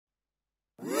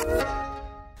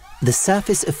The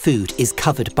surface of food is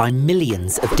covered by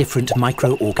millions of different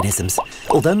microorganisms.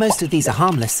 Although most of these are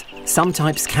harmless, some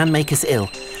types can make us ill.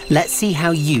 Let's see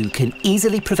how you can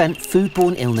easily prevent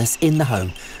foodborne illness in the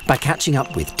home by catching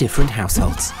up with different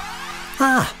households.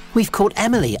 Ah, we've caught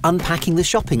Emily unpacking the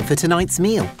shopping for tonight's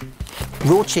meal.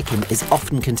 Raw chicken is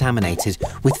often contaminated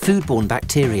with foodborne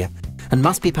bacteria and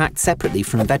must be packed separately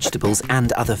from vegetables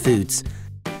and other foods.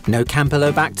 No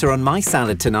Campylobacter on my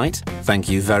salad tonight, thank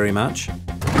you very much.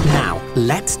 Now,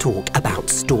 let's talk about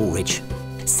storage.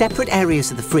 Separate areas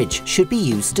of the fridge should be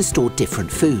used to store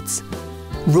different foods.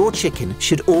 Raw chicken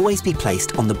should always be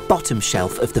placed on the bottom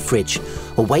shelf of the fridge,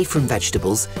 away from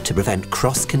vegetables to prevent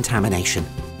cross-contamination.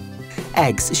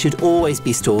 Eggs should always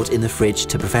be stored in the fridge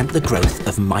to prevent the growth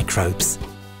of microbes.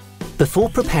 Before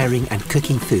preparing and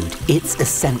cooking food, it's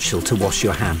essential to wash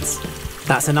your hands.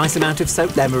 That's a nice amount of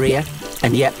soap there, Maria.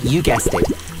 And yep, you guessed it,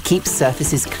 keep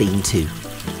surfaces clean too.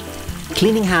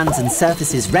 Cleaning hands and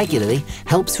surfaces regularly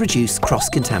helps reduce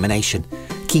cross-contamination,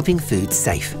 keeping food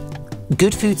safe.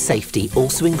 Good food safety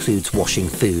also includes washing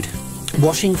food.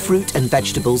 Washing fruit and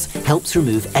vegetables helps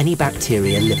remove any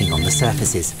bacteria living on the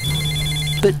surfaces.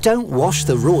 But don't wash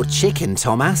the raw chicken,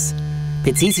 Thomas.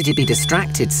 It's easy to be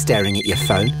distracted staring at your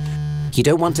phone. You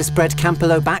don't want to spread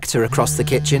Campylobacter across the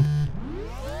kitchen.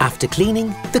 After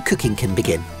cleaning, the cooking can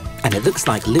begin. And it looks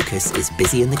like Lucas is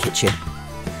busy in the kitchen.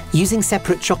 Using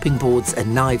separate chopping boards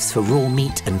and knives for raw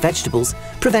meat and vegetables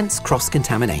prevents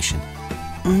cross-contamination.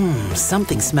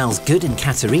 Something smells good in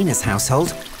Katerina's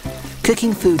household.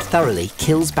 Cooking food thoroughly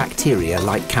kills bacteria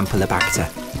like Campylobacter.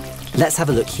 Let's have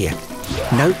a look here.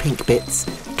 No pink bits,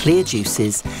 clear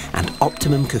juices, and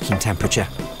optimum cooking temperature.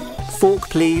 Fork,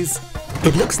 please.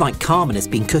 It looks like Carmen has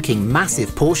been cooking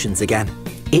massive portions again.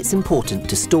 It's important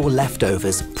to store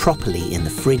leftovers properly in the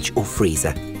fridge or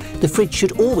freezer. The fridge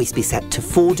should always be set to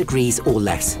 4 degrees or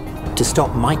less to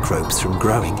stop microbes from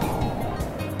growing.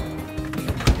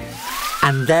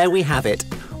 And there we have it.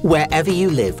 Wherever you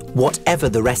live, whatever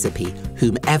the recipe,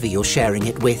 whomever you're sharing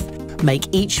it with, make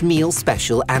each meal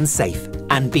special and safe,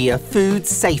 and be a food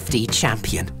safety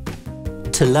champion.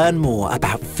 To learn more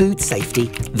about food safety,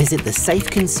 visit the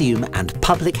SafeConsume and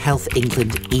Public Health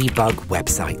England Ebug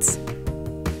websites.